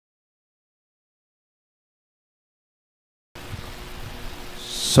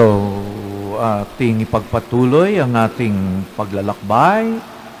So, ating ipagpatuloy ang ating paglalakbay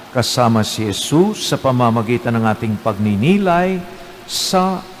kasama si Jesus sa pamamagitan ng ating pagninilay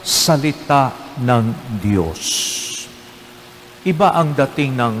sa salita ng Diyos. Iba ang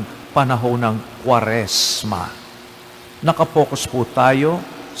dating ng panahon ng Kwaresma. Nakapokus po tayo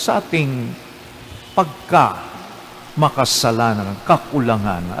sa ating makasalanan,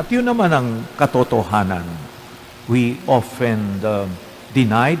 kakulangan. At yun naman ang katotohanan. We often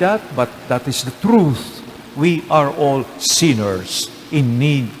deny that, but that is the truth. We are all sinners in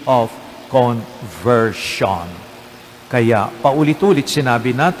need of conversion. Kaya paulit-ulit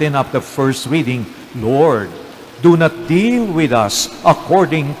sinabi natin after first reading, Lord, do not deal with us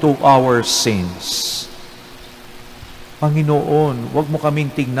according to our sins. Panginoon, huwag mo kaming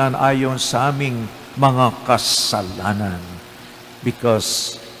tignan ayon sa aming mga kasalanan.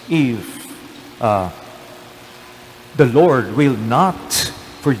 Because if the Lord will not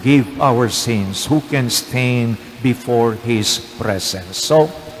forgive our sins, who can stand before His presence? So,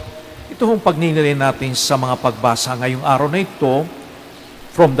 ito hong pagninilay natin sa mga pagbasa ngayong araw na ito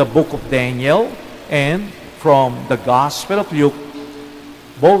from the book of Daniel and from the Gospel of Luke.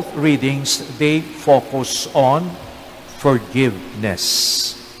 Both readings, they focus on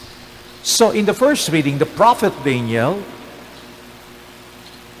forgiveness. So, in the first reading, the prophet Daniel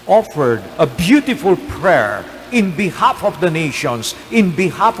offered a beautiful prayer in behalf of the nations, in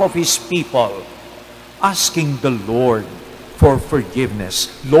behalf of his people, asking the Lord for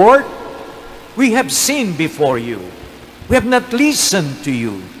forgiveness. Lord, we have sinned before you. We have not listened to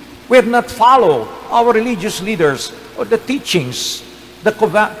you. We have not followed our religious leaders or the teachings, the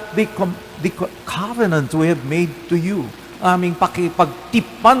covenant we have made to you. Aming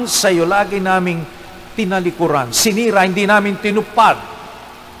pakipagtipan sa iyo, lagi naming tinalikuran, sinira, hindi namin tinupad.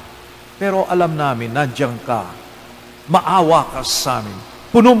 Pero alam namin, nandiyan ka, maawa ka sa amin,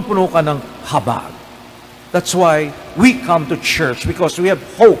 punong-puno ka ng habag. That's why we come to church, because we have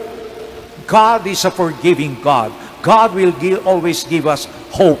hope. God is a forgiving God. God will always give us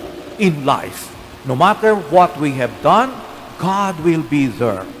hope in life. No matter what we have done, God will be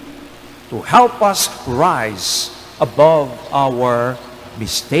there to help us rise above our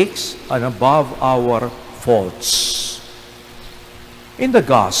mistakes and above our faults. In the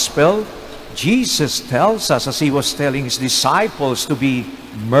Gospel, Jesus tells us, as He was telling His disciples, to be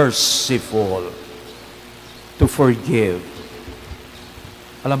merciful, to forgive.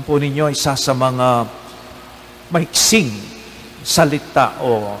 Alam po ninyo, isa sa mga maiksing salita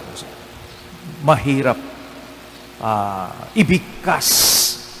o mahirap ibigkas,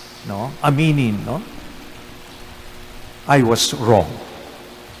 no? Aminin, no? I was wrong.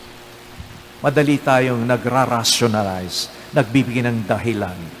 Madali tayong nagra-rationalize, nagbibigay ng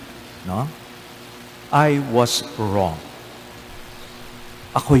dahilan, no? I was wrong.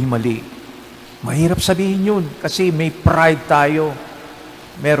 Ako'y mali. Mahirap sabihin yun kasi may pride tayo.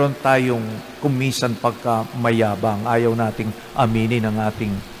 Meron tayong kumisan pagka mayabang. Ayaw nating aminin ang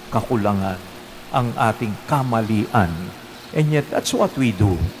ating kakulangan, ang ating kamalian. And yet, that's what we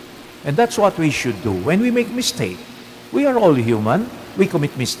do. And that's what we should do when we make mistake. We are all human. We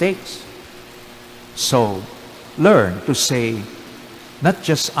commit mistakes. So, learn to say, not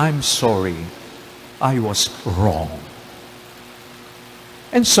just I'm sorry, I was wrong.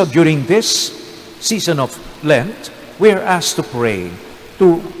 And so during this season of Lent, we are asked to pray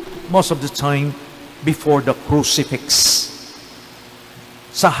most of the time before the crucifix.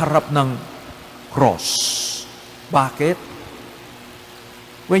 Sa harap ng cross. Bakit?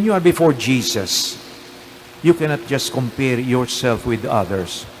 When you are before Jesus, you cannot just compare yourself with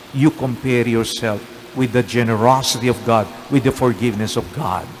others. You compare yourself with the generosity of God, with the forgiveness of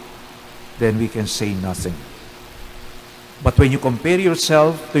God. Then we can say nothing. But when you compare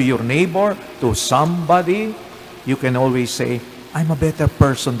yourself to your neighbor, to somebody, you can always say, I'm a better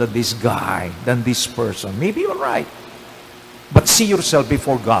person than this guy, than this person. Maybe you're right. But see yourself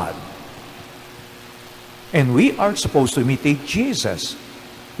before God. And we are supposed to imitate Jesus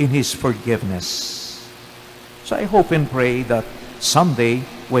in His forgiveness. So I hope and pray that someday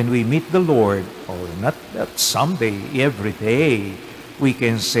when we meet the Lord, or not that someday, every day, we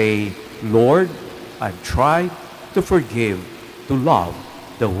can say, Lord, I've tried to forgive, to love,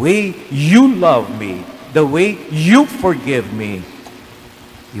 the way you love me, the way you forgive me.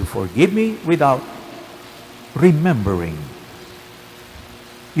 You forgive me without remembering.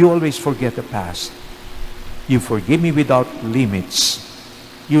 You always forget the past. You forgive me without limits.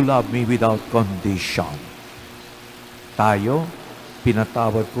 You love me without condition. Tayo,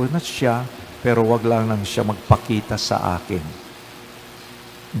 pinatawad ko na siya, pero wag lang siya magpakita sa akin.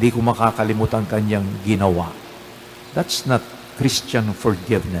 Hindi ko makakalimutan kanyang ginawa. That's not Christian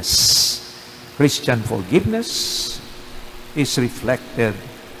forgiveness. Christian forgiveness is reflected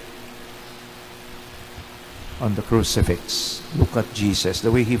on the crucifix. Look at Jesus,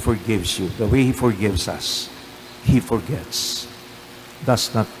 the way He forgives you, the way He forgives us. He forgets,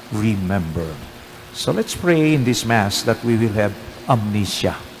 does not remember. So let's pray in this Mass that we will have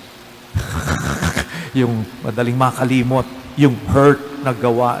amnesia. Yung madaling makalimot, yung hurt na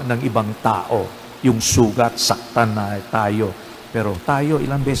gawa ng ibang tao, yung sugat, saktan na tayo. Pero tayo,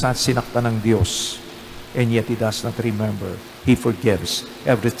 ilang beses natin sinaktan ng Diyos, and yet He does not remember. He forgives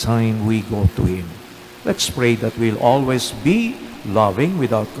every time we go to Him. Let's pray that we'll always be loving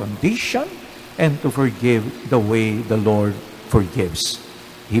without condition and to forgive the way the Lord forgives.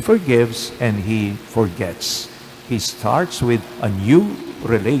 He forgives and He forgets. He starts with a new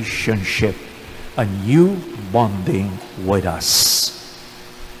relationship, a new bonding with us.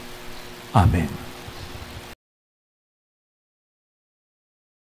 Amen.